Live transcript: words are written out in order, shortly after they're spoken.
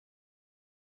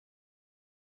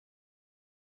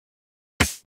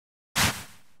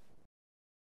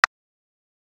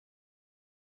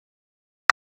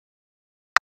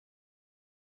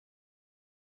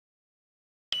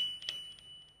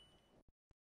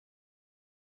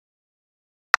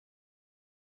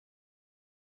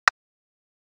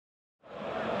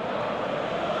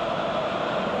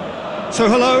So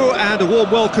hello and a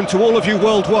warm welcome to all of you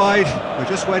worldwide. We're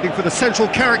just waiting for the central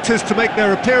characters to make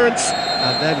their appearance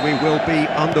and then we will be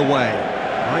underway.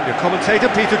 I'm your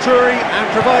commentator Peter Drury and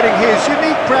providing his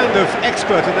unique brand of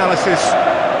expert analysis,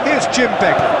 here's Jim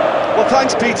Begley. Well,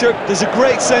 thanks Peter. There's a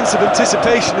great sense of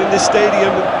anticipation in this stadium.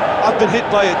 I've been hit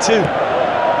by it too.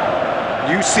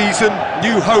 New season,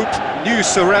 new hope, new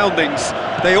surroundings.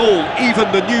 They all,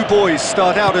 even the new boys,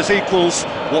 start out as equals.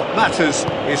 What matters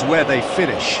is where they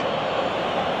finish.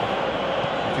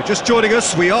 If you're just joining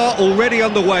us, we are already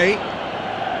underway.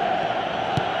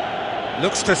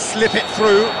 Looks to slip it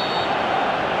through.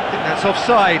 I think that's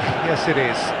offside. Yes, it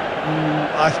is.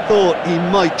 I thought he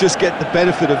might just get the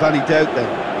benefit of any doubt then.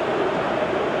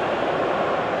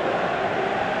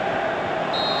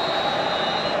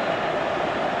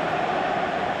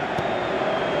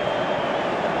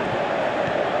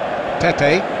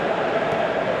 Pepe.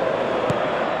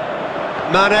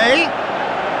 Mane.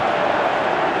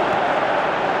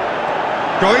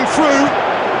 Going through.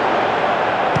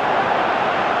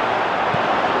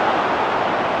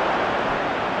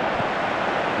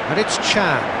 And it's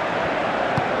Chan.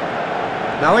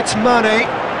 Now it's Mane.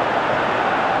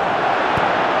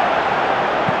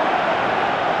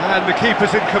 And the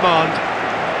keeper's in command.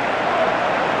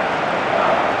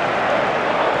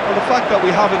 Well, the fact that we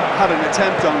haven't had an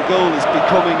attempt on goal is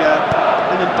becoming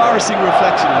an embarrassing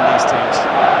reflection on these teams.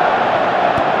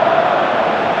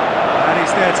 And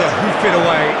he's there to hoof it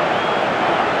away.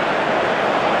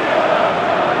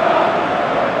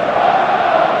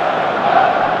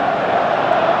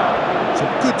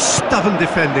 Some good stubborn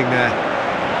defending there.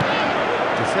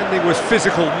 Defending was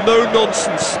physical, no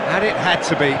nonsense, and it had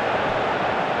to be.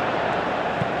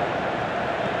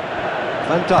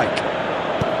 Van Dijk.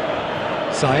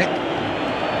 Ziyech.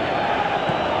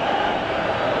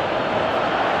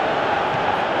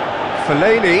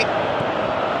 Fellaini.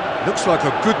 Looks like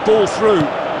a good ball through.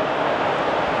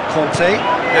 Conte.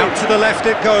 Out to the left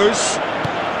it goes.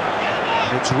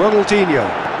 It's Ronaldinho.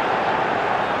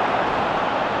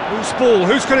 Loose ball,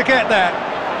 who's going to get that?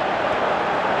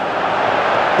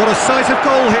 Got a sight of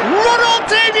goal here.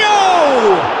 Ronaldinho!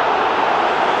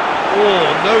 Oh,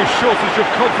 no shortage of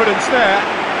confidence there.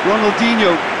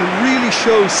 Ronaldinho can really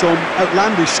show some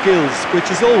outlandish skills, which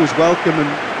is always welcome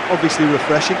and obviously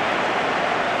refreshing.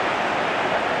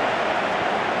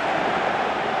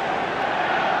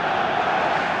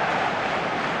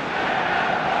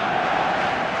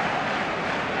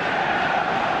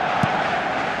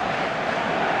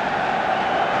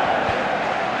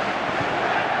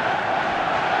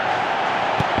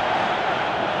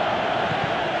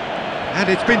 And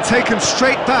it's been taken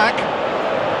straight back.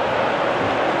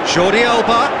 Jordi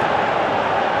Alba.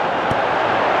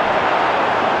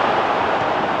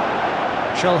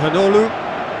 Calhanoglu.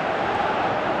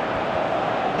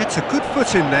 Gets a good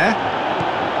foot in there.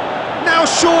 Now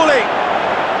surely!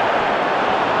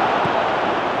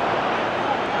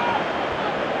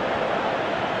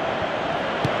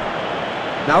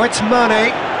 Now it's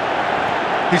Mane.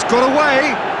 He's got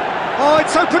away. Oh,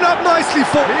 it's opened up nicely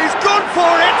for him. He's gone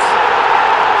for it!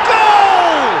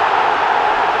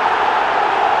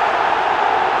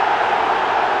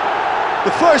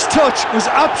 The first touch was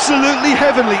absolutely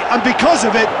heavenly, and because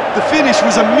of it, the finish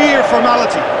was a mere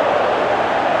formality.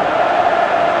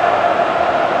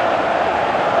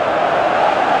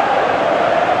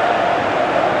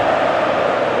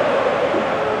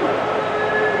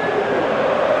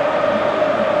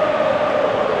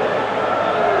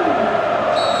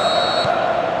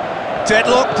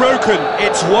 Deadlock broken,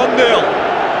 it's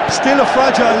 1-0. Still a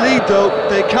fragile lead though,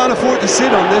 they can't afford to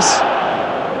sit on this.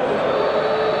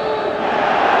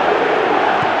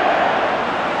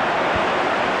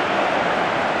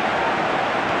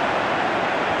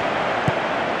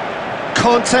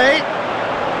 Conte.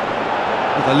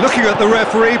 Well, they're looking at the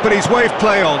referee, but he's waved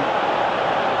play on.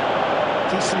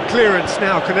 Decent clearance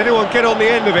now, can anyone get on the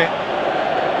end of it?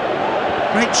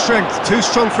 Great strength, too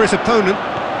strong for his opponent.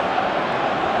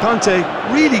 Conte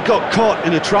really got caught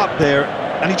in a trap there,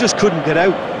 and he just couldn't get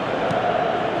out.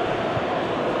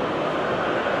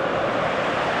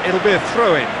 It'll be a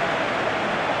throw-in.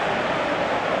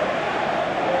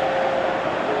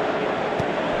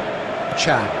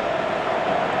 Chan.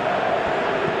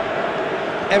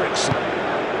 Ericsson.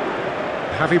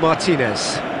 Javi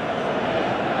Martinez.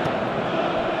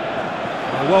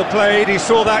 Well played, he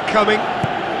saw that coming.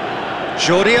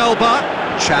 Jordi Alba.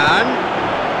 Chan.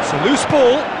 It's a loose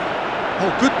ball.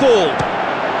 Oh, good ball.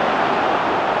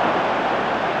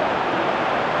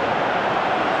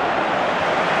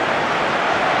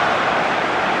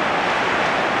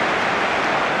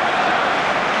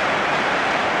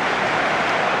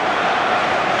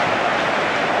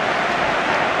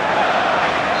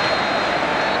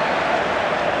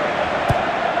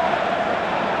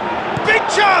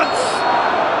 chance!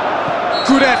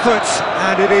 Good effort,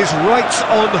 and it is right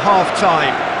on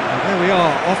half-time. And there we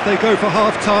are, off they go for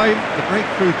half-time. The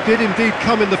breakthrough did indeed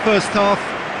come in the first half,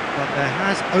 but there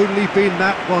has only been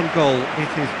that one goal.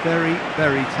 It is very,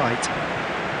 very tight.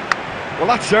 Well,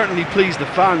 that certainly pleased the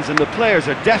fans, and the players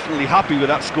are definitely happy with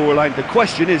that scoreline. The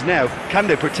question is now, can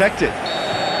they protect it?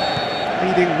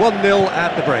 Leading 1-0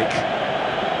 at the break.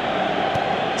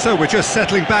 So we're just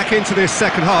settling back into this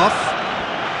second half.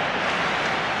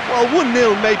 Well,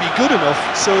 1-0 may be good enough,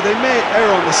 so they may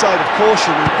err on the side of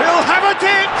caution. He'll have it!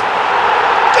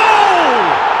 Goal!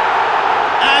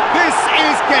 And this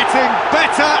is getting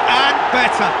better and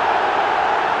better.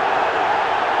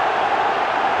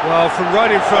 Well, from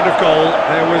right in front of goal,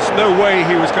 there was no way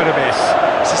he was going to miss.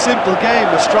 It's a simple game.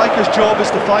 The striker's job is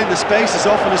to find the space as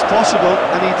often as possible,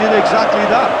 and he did exactly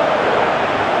that.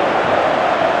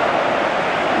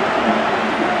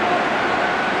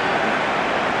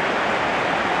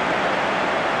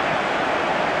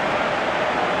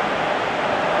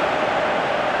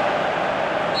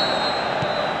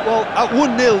 Well, at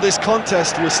 1-0 this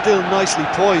contest was still nicely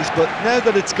poised, but now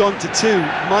that it's gone to 2,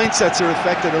 mindsets are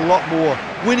affected a lot more.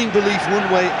 Winning belief one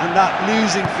way and that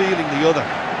losing feeling the other.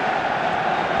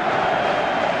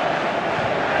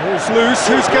 Ball's loose,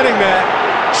 who's getting there?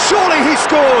 Surely he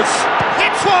scores!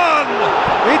 Hits one!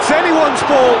 It's anyone's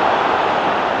ball!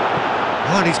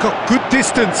 Oh, and he's got good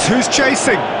distance, who's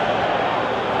chasing?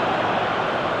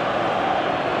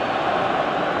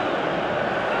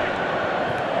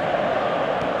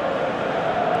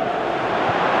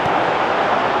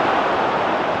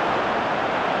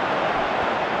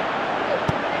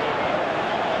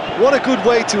 What a good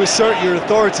way to assert your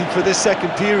authority for this second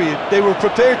period. They were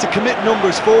prepared to commit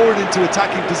numbers forward into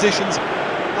attacking positions,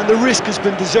 and the risk has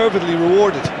been deservedly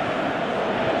rewarded.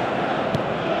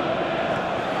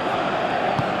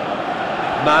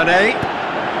 Mane.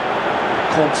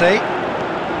 Conte.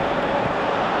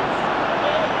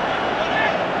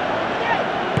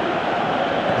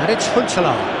 And it's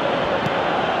Huntelaar.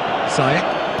 Ziyech.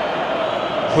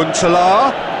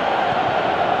 Huntelaar.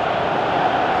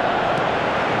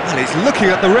 And he's looking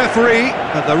at the referee,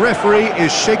 and the referee is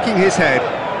shaking his head.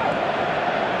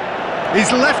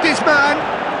 He's left his man.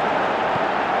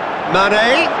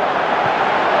 Mane.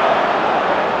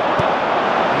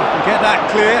 He can get that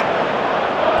clear.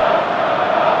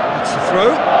 That's the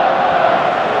throw.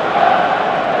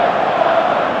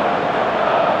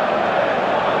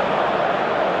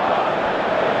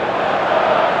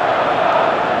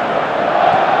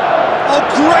 Oh,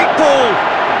 great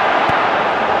ball!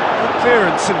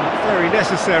 Clearance and very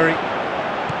necessary.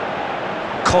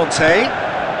 Conte,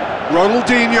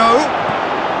 Ronaldinho,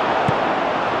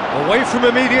 away from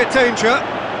immediate danger.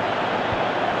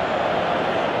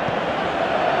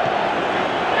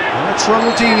 That's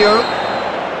Ronaldinho.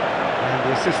 And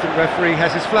the assistant referee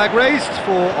has his flag raised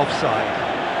for offside.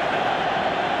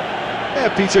 Yeah,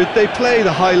 Peter, they play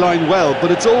the high line well, but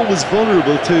it's always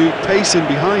vulnerable to pace in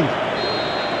behind.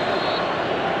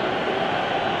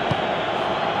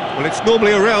 Well, it's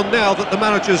normally around now that the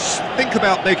managers think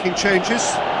about making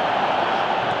changes.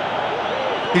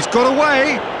 He's got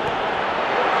away.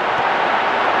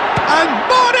 And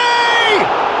Mane!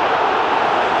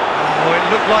 Oh, it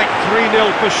looked like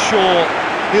 3-0 for sure.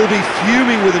 He'll be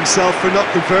fuming with himself for not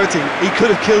converting. He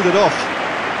could have killed it off.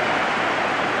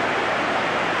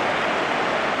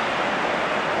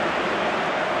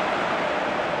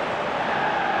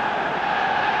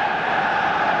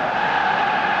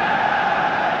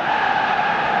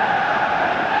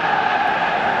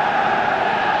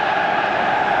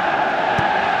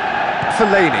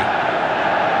 Fellaini.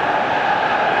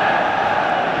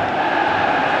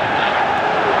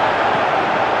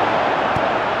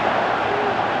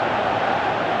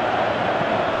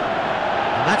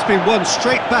 And that's been won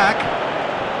straight back.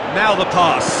 Now the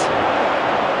pass.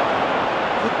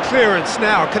 Good clearance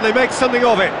now. Can they make something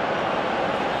of it?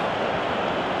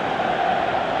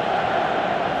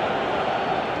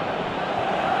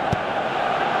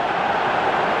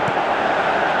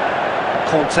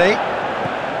 Conte.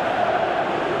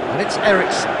 And it's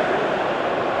Eriksen.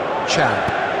 Chan.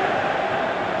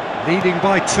 Leading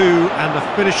by 2 and the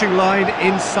finishing line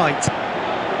in sight.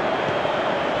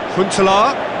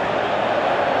 Huntelaar.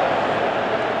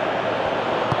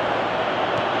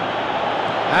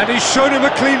 And he's shown him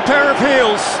a clean pair of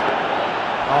heels.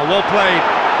 Oh, well played.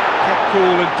 Kept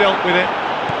cool and dealt with it.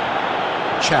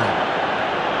 Chan.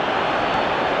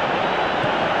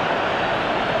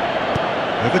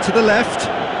 Over to the left.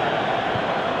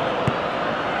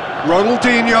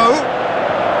 Ronaldinho.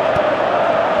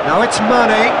 Now it's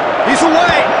Mane. He's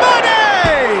away.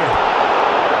 Mane!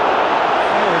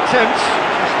 Oh, attempt,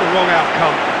 just the wrong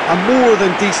outcome. A more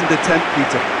than decent attempt,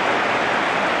 Peter.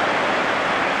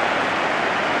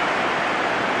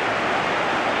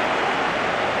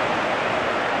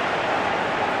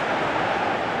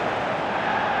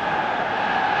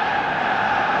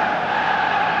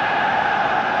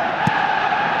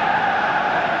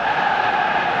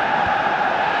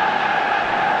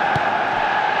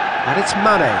 And it's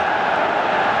Mane.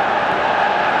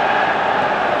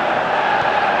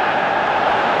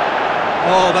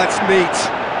 Oh, that's neat.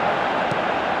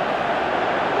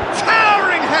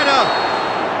 Towering header!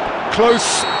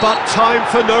 Close, but time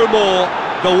for no more.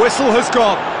 The whistle has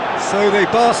gone. So they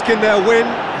bask in their win,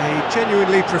 a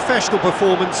genuinely professional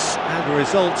performance and a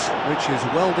result which is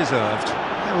well deserved.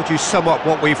 How would you sum up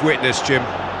what we've witnessed, Jim?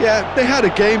 Yeah, they had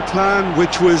a game plan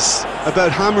which was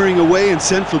about hammering away in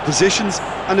central positions,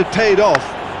 and it paid off.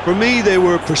 For me, they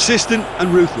were persistent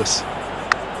and ruthless.